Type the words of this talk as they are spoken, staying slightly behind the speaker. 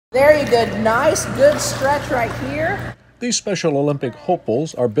Very good, nice, good stretch right here. These Special Olympic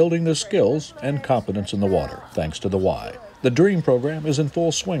hopefuls are building their skills and competence in the water, thanks to the Y. The DREAM program is in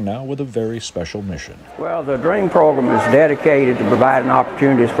full swing now with a very special mission. Well, the DREAM program is dedicated to providing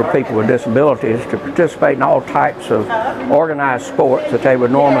opportunities for people with disabilities to participate in all types of organized sports that they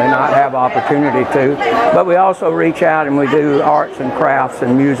would normally not have opportunity to. But we also reach out and we do arts and crafts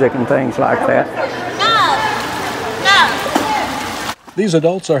and music and things like that. These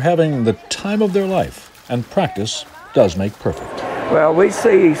adults are having the time of their life, and practice does make perfect. Well, we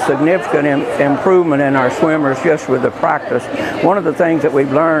see significant improvement in our swimmers just with the practice. One of the things that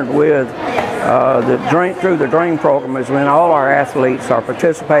we've learned with through the DREAM program is when all our athletes are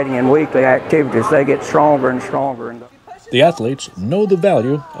participating in weekly activities, they get stronger and stronger. The athletes know the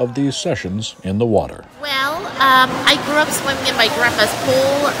value of these sessions in the water. Well, I grew up swimming in my grandpa's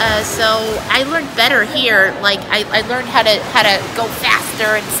pool, so I learned better here. Like I learned how to go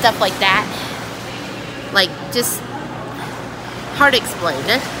faster and stuff like that. Like just hard to explain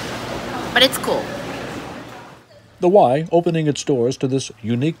it, but it's cool. The Y opening its doors to this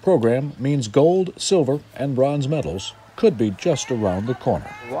unique program means gold, silver, and bronze medals could be just around the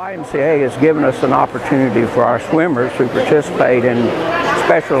corner. The YMCA has given us an opportunity for our swimmers who participate in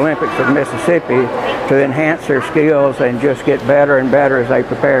Special Olympics of Mississippi to enhance their skills and just get better and better as they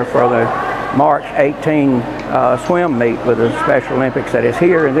prepare for the March 18 swim meet with the Special Olympics that is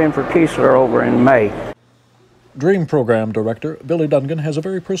here, and then for Keesler over in May. DREAM program director Billy Dungan has a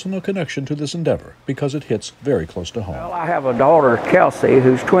very personal connection to this endeavor because it hits very close to home. Well, I have a daughter, Kelsey,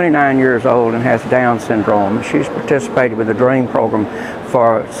 who's 29 years old and has Down syndrome. She's participated with the DREAM program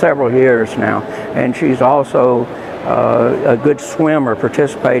for several years now, and she's also a good swimmer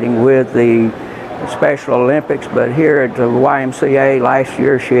participating with the Special Olympics, but here at the YMCA last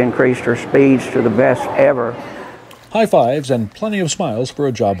year she increased her speeds to the best ever. High fives and plenty of smiles for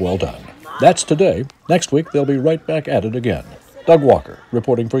a job well done. That's today. Next week, they'll be right back at it again. Doug Walker,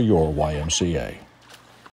 reporting for your YMCA.